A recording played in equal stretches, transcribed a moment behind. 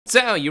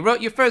So you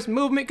wrote your first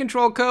movement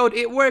control code,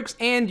 it works,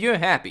 and you're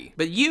happy.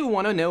 But you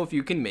want to know if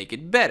you can make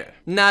it better.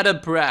 Not a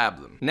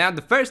problem. Now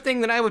the first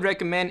thing that I would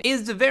recommend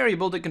is the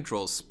variable that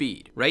controls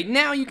speed. Right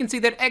now you can see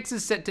that x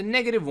is set to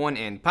 -1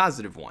 and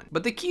 +1,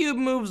 but the cube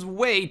moves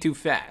way too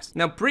fast.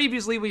 Now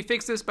previously we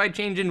fixed this by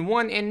changing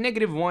 1 and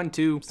 -1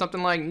 to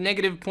something like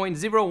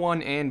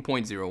 -0.01 and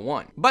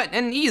 0.01. But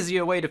an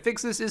easier way to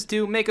fix this is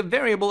to make a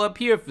variable up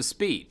here for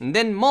speed, and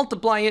then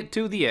multiply it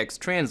to the x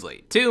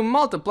translate. To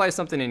multiply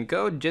something in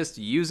code, just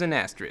use an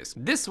asterisk.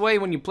 This way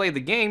when you play the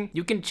game,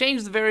 you can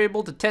change the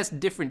variable to test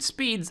different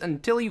speeds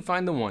until you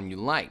find the one you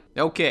like.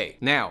 Okay,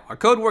 now our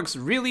code works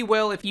really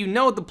well if you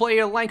know the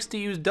player likes to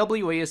use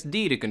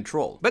WASD to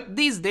control. But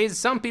these days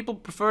some people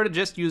prefer to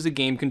just use a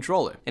game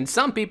controller, and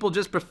some people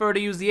just prefer to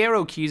use the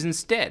arrow keys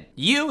instead.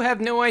 You have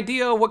no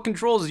idea what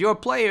controls your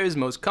player is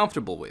most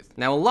comfortable with.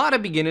 Now a lot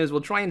of beginners will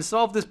try and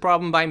solve this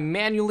problem by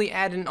manually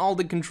adding all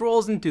the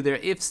controls into their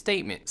if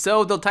statement.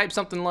 So they'll type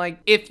something like,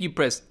 if you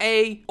press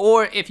A,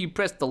 or if you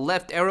press the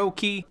left arrow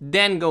key,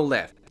 then go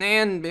left.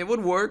 And it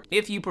would work.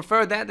 If you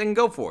prefer that, then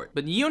go for it.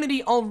 But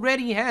Unity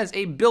already has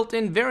a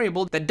built-in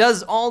variable that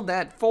does all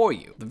that for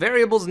you. The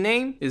variable's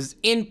name is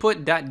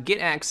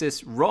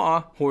input.getAccess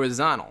raw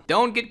horizontal.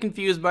 Don't get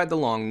confused by the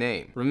long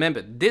name.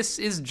 Remember, this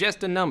is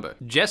just a number,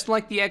 just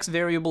like the x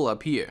variable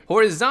up here.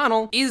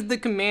 Horizontal is the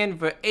command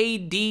for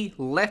AD,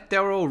 left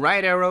arrow,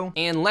 right arrow,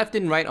 and left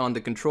and right on the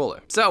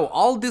controller. So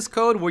all this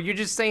code where you're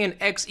just saying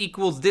x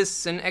equals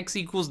this and x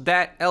equals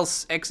that,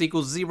 else x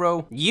equals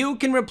 0, you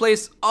can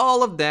replace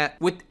all of that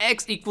with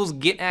x equals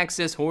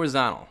getAccess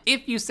horizontal.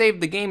 If you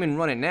save the game and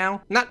run it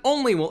now, not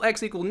only will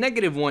x equal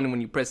 -1 when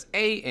you press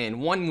A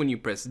and 1 when you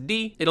press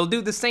D, it'll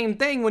do the same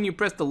thing when you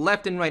press the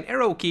left and right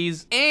arrow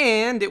keys,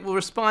 and it will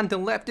respond to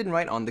left and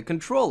right on the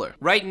controller.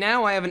 Right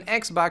now I have an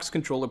Xbox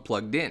controller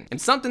plugged in,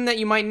 and something that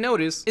you might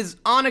notice is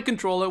on a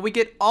controller we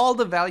get all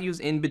the values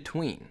in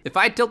between. If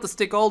I tilt the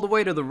stick all the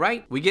way to the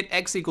right, we get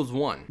x equals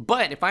 1.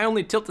 But if I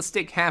only tilt the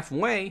stick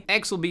halfway,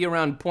 x will be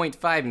around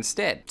 0.5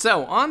 instead.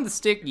 So on the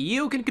stick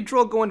you can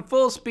control going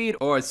full speed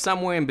or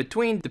somewhere in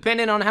between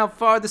depending on how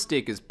far the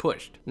stick is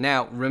pushed.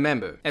 Now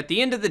remember, at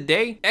the end of the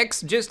day,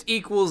 x just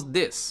equals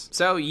this.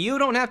 So you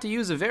don't have to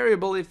use a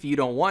variable if you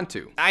don't want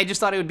to. I just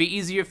thought it would be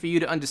easier for you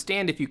to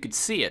understand if you could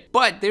see it.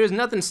 But there's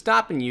nothing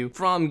stopping you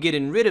from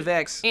getting rid of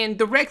x and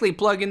directly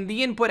plugging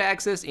the input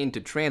access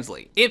into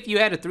translate. If you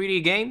had a 3D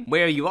game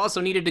where you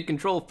also needed to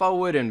control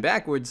forward and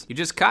backwards, you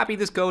just copy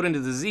this code into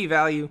the Z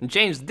value and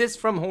change this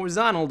from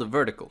horizontal to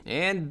vertical.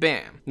 And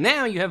bam!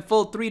 Now you have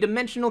full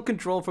 3-dimensional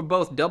control for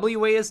both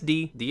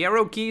WASD, the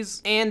arrow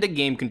keys, and a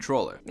game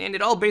controller. And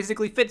it all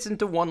basically fits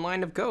into one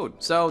line of code.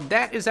 So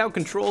that is how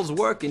controls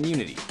work in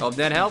Unity. Hope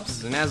that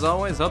helps, and as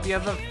always, hope you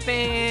have a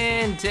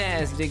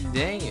fantastic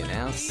day, and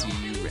I'll see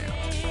you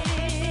around.